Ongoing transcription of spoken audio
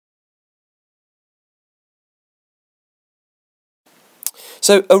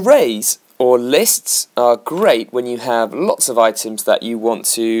So arrays or lists are great when you have lots of items that you want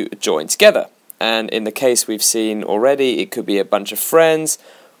to join together. And in the case we've seen already, it could be a bunch of friends,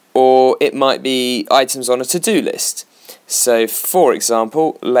 or it might be items on a to-do list. So for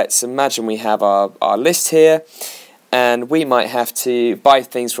example, let's imagine we have our list here, and we might have to buy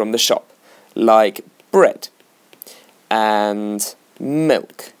things from the shop, like bread, and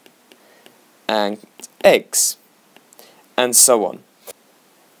milk, and eggs, and so on.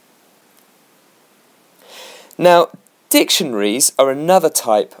 Now, dictionaries are another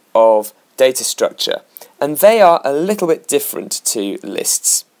type of data structure, and they are a little bit different to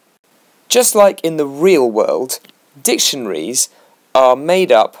lists. Just like in the real world, dictionaries are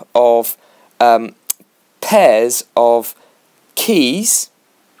made up of pairs of keys,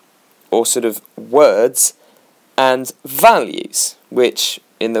 or sort of words, and values, which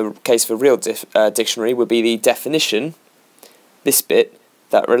in the case of a real dictionary would be the definition, this bit,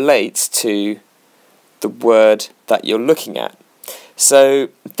 that relates to the word that you're looking at. So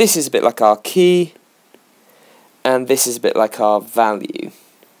this is a bit like our key, and this is a bit like our value.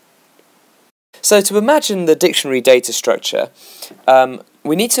 So to imagine the dictionary data structure,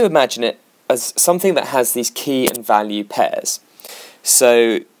 we need to imagine it as something that has these key and value pairs.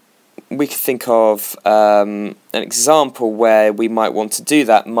 So we could think of an example where we might want to do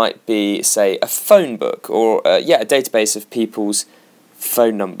that might be, say, a phone book, or a database of people's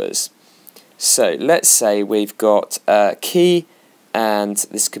phone numbers. So let's say we've got a key, and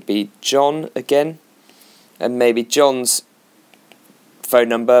this could be John again, and maybe John's phone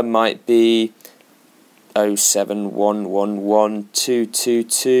number might be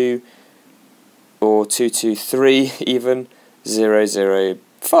 071112222 or 223 even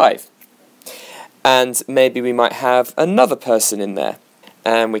 005. And maybe we might have another person in there,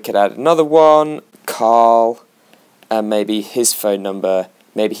 and we could add another one, Carl, and maybe his phone number,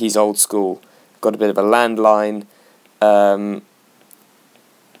 maybe he's old school, got a bit of a landline.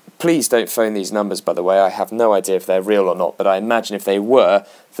 Please don't phone these numbers, by the way. I have no idea if they're real or not, but I imagine if they were,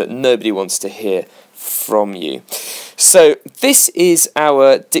 that nobody wants to hear from you. So this is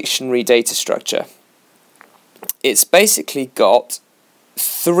our dictionary data structure. It's basically got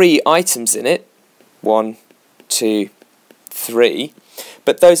 3 items in it. 1, 2, 3.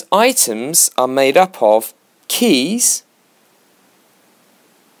 But those items are made up of keys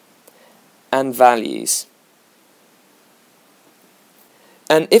and values.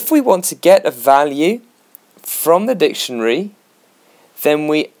 And if we want to get a value from the dictionary, then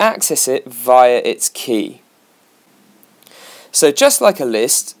we access it via its key. So just like a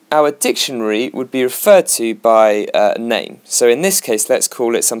list, our dictionary would be referred to by a name. So in this case, let's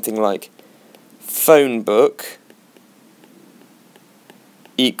call it something like phone book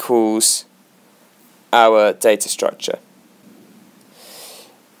equals our data structure.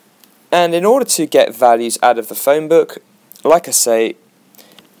 And in order to get values out of the phone book, like I say,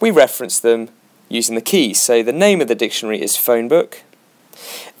 we reference them using the keys. So the name of the dictionary is phone book.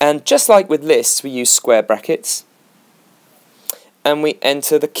 And just like with lists, we use square brackets. And we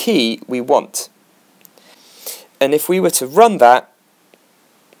enter the key we want. And if we were to run that,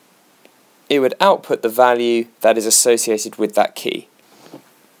 it would output the value that is associated with that key.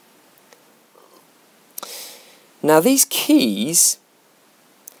 Now these keys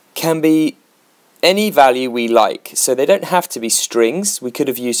can be any value we like, so they don't have to be strings. We could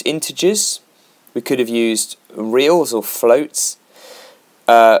have used integers, we could have used reals or floats,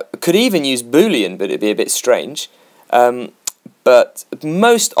 could even use boolean, but it'd be a bit strange. But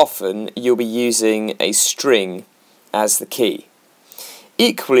most often you'll be using a string as the key.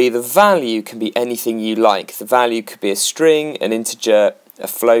 Equally, the value can be anything you like. The value could be a string, an integer, a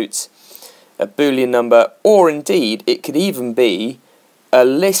float, a boolean number, or indeed it could even be a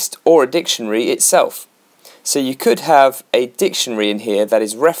list or a dictionary itself. So you could have a dictionary in here that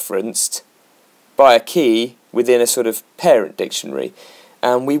is referenced by a key within a sort of parent dictionary.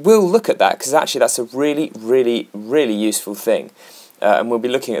 And we will look at that because actually that's a really, really, really useful thing. And we'll be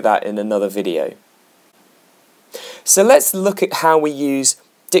looking at that in another video. So let's look at how we use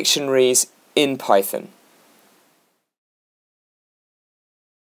dictionaries in Python.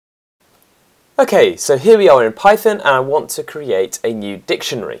 Okay, so here we are in Python, and I want to create a new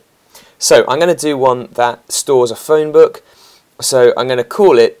dictionary. So I'm going to do one that stores a phone book. So I'm going to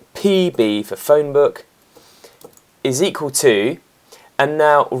call it PB for phone book is equal to, and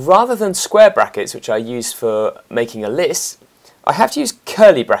now rather than square brackets, which I use for making a list, I have to use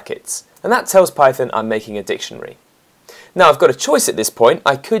curly brackets, and that tells Python I'm making a dictionary. Now I've got a choice at this point.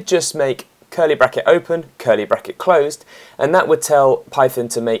 I could just make curly bracket open, curly bracket closed, and that would tell Python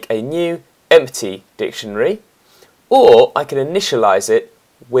to make a new empty dictionary, or I can initialize it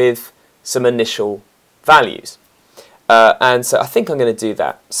with some initial values. And so I think I'm going to do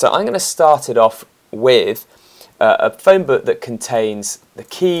that. So I'm going to start it off with a phone book that contains the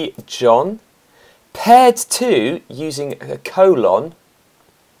key John, paired to, using a colon,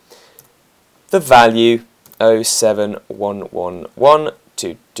 the value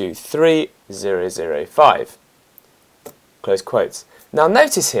 07111223005. Close quotes. Now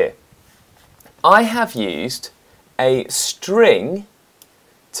notice here, I have used a string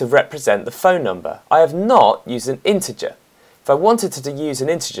to represent the phone number. I have not used an integer. If I wanted to use an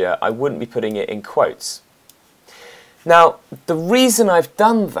integer, I wouldn't be putting it in quotes. Now, the reason I've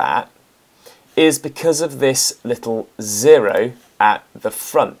done that is because of this little 0 at the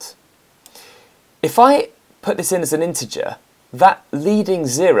front. If I put this in as an integer, that leading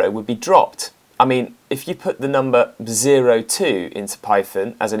 0 would be dropped. I mean, if you put the number 02 into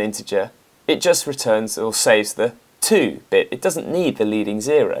Python as an integer, it just returns or saves the 2 bit. It doesn't need the leading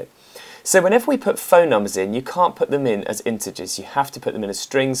 0. So whenever we put phone numbers in, you can't put them in as integers. You have to put them in as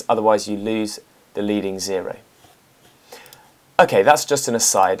strings, otherwise you lose the leading 0. Okay, that's just an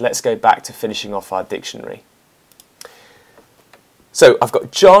aside. Let's go back to finishing off our dictionary. So I've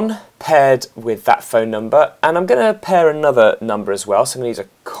got John paired with that phone number, and I'm going to pair another number as well. So I'm going to use a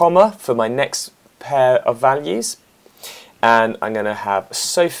comma for my next pair of values, and I'm going to have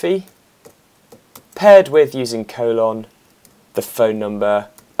Sophie paired with, using colon, the phone number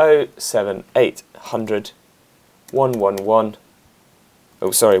 07800 111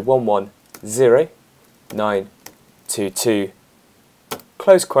 922,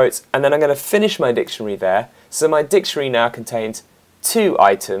 close quotes, and then I'm going to finish my dictionary there. So my dictionary now contains 2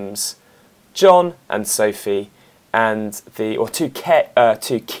 items, John and Sophie, and two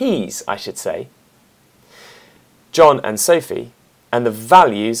keys, I should say, John and Sophie, and the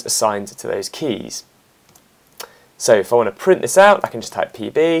values assigned to those keys. So if I want to print this out, I can just type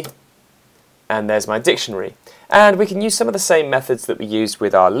PB, and there's my dictionary. And we can use some of the same methods that we used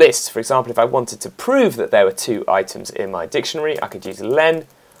with our lists. For example, if I wanted to prove that there were 2 items in my dictionary, I could use len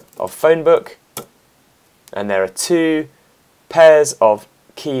of phone book, and there are 2 pairs of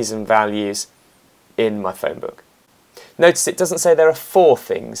keys and values in my phone book. Notice it doesn't say there are 4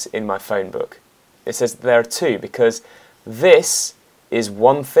 things in my phone book. It says there are 2, because this is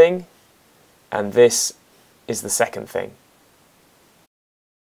one thing and this is the second thing.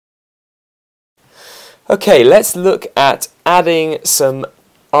 Okay, let's look at adding some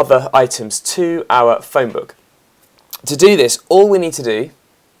other items to our phone book. To do this, all we need to do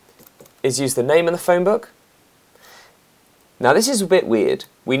is use the name of the phone book. Now this is a bit weird.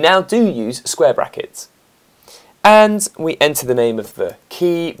 We now do use square brackets. And we enter the name of the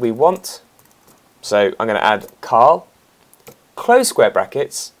key we want. So I'm going to add Carl, close square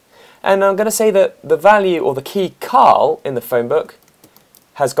brackets, and I'm going to say that the value or the key Carl in the phone book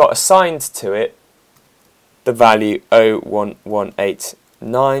has got assigned to it the value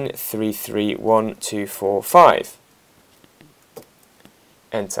 01189331245.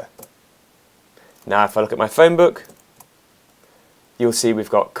 Enter. Now if I look at my phone book, you'll see we've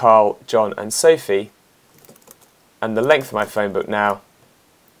got Carl, John and Sophie, and the length of my phone book now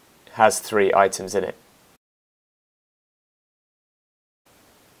has 3 items in it.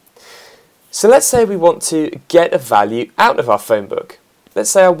 So let's say we want to get a value out of our phone book.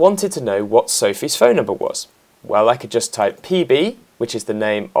 Let's say I wanted to know what Sophie's phone number was. Well, I could just type PB, which is the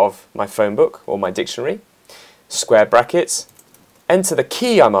name of my phone book or my dictionary, square brackets, enter the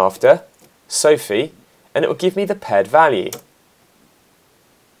key I'm after, Sophie, and it will give me the paired value.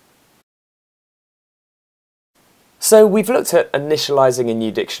 So we've looked at initializing a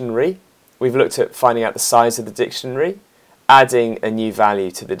new dictionary, we've looked at finding out the size of the dictionary, adding a new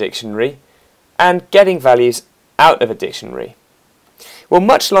value to the dictionary, and getting values out of a dictionary. Well,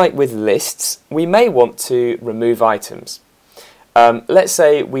 much like with lists, we may want to remove items. Let's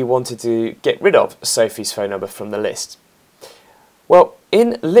say we wanted to get rid of Sophie's phone number from the list. Well,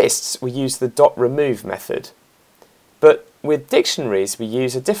 in lists we use the .remove method, but with dictionaries we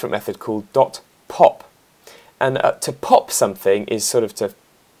use a different method called .pop. And to pop something is sort of to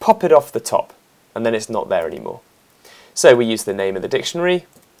pop it off the top, and then it's not there anymore. So we use the name of the dictionary,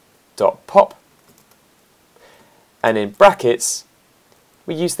 .pop, and in brackets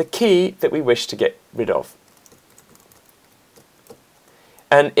we use the key that we wish to get rid of.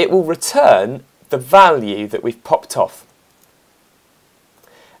 And it will return the value that we've popped off.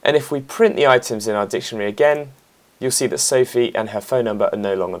 And if we print the items in our dictionary again, you'll see that Sophie and her phone number are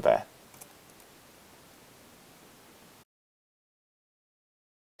no longer there.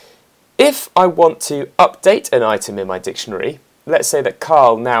 If I want to update an item in my dictionary, let's say that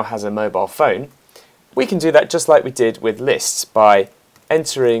Carl now has a mobile phone, we can do that just like we did with lists by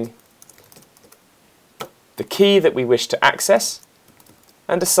entering the key that we wish to access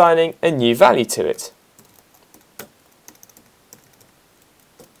and assigning a new value to it.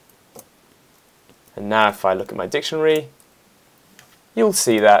 And now if I look at my dictionary, you'll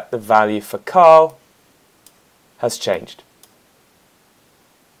see that the value for Carl has changed.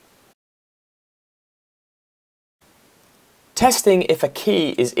 Testing if a key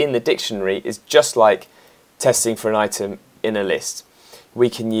is in the dictionary is just like testing for an item in a list. We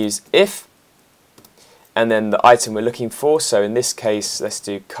can use if and then the item we're looking for, so in this case let's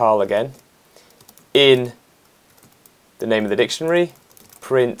do Carl again, in the name of the dictionary,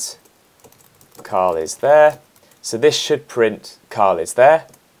 print Carl is there. So this should print Carl is there,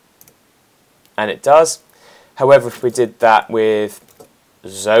 and it does. However, if we did that with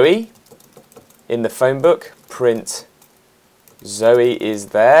Zoe in the phone book, print Zoe is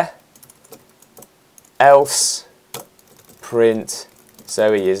there, else print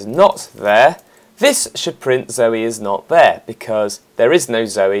Zoe is not there, this should print Zoe is not there because there is no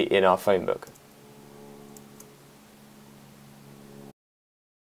Zoe in our phone book.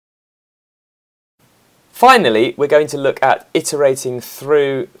 Finally, we're going to look at iterating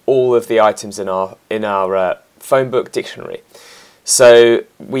through all of the items in our phone book dictionary. So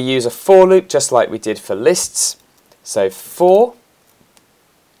we use a for loop just like we did for lists. So for,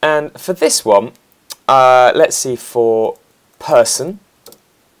 and for this one, let's see, for person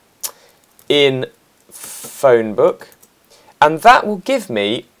in phone book, and that will give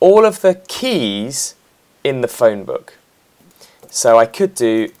me all of the keys in the phone book. So I could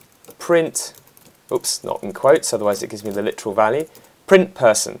do print, oops, not in quotes, otherwise it gives me the literal value, print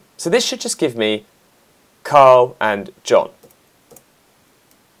person. So this should just give me Carl and John.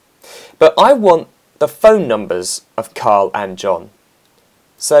 But I want the phone numbers of Carl and John.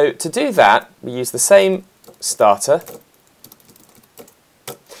 So to do that, we use the same starter,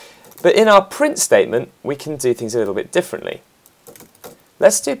 but in our print statement, we can do things a little bit differently.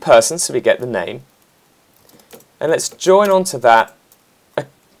 Let's do person so we get the name, and let's join onto that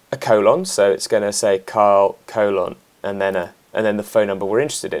a colon, so it's going to say Carl colon and then the phone number we're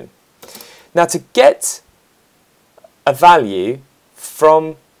interested in. Now to get a value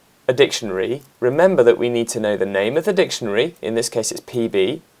from a dictionary, remember that we need to know the name of the dictionary, in this case it's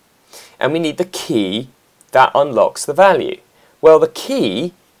PB, and we need the key that unlocks the value. Well, the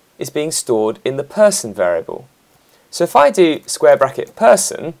key is being stored in the person variable. So if I do square bracket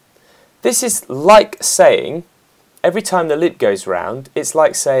person, this is like saying, every time the loop goes round, it's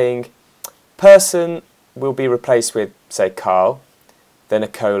like saying person will be replaced with, say, Carl, then a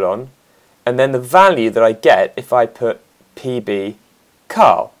colon, and then the value that I get if I put PB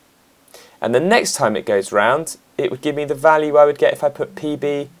Carl. And the next time it goes round, it would give me the value I would get if I put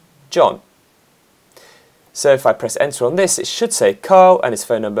PB John. So if I press enter on this, it should say Carl and his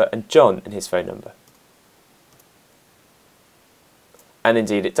phone number and John and his phone number. And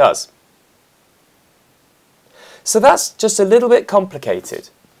indeed it does. So that's just a little bit complicated,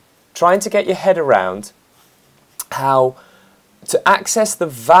 trying to get your head around how to access the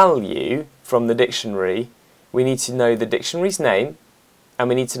value from the dictionary. We need to know the dictionary's name and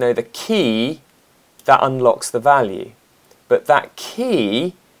we need to know the key that unlocks the value. But that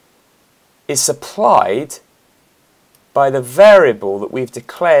key is supplied by the variable that we've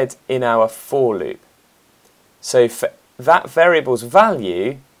declared in our for loop. So for that variable's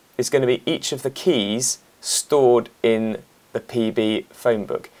value is going to be each of the keys stored in the PB phone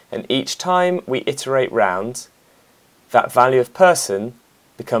book. And each time we iterate round, that value of person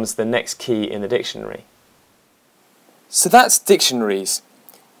becomes the next key in the dictionary. So that's dictionaries.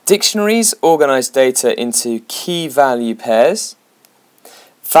 Dictionaries organise data into key value pairs.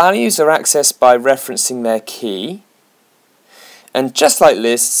 Values are accessed by referencing their key. And just like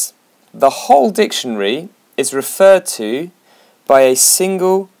lists, the whole dictionary is referred to by a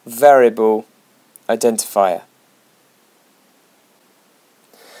single variable identifier.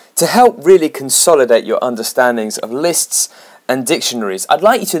 To help really consolidate your understandings of lists and dictionaries, I'd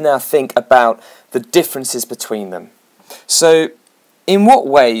like you to now think about the differences between them. So, in what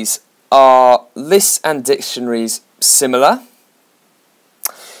ways are lists and dictionaries similar?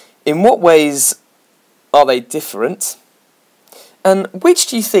 In what ways are they different? And which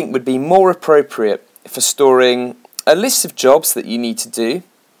do you think would be more appropriate for storing a list of jobs that you need to do,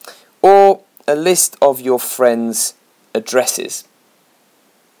 or a list of your friends' addresses?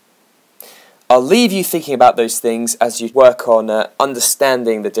 I'll leave you thinking about those things as you work on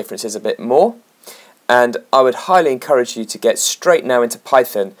understanding the differences a bit more, and I would highly encourage you to get straight now into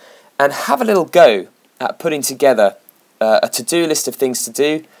Python and have a little go at putting together a to-do list of things to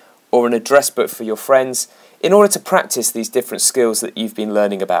do, or an address book for your friends in order to practice these different skills that you've been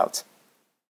learning about.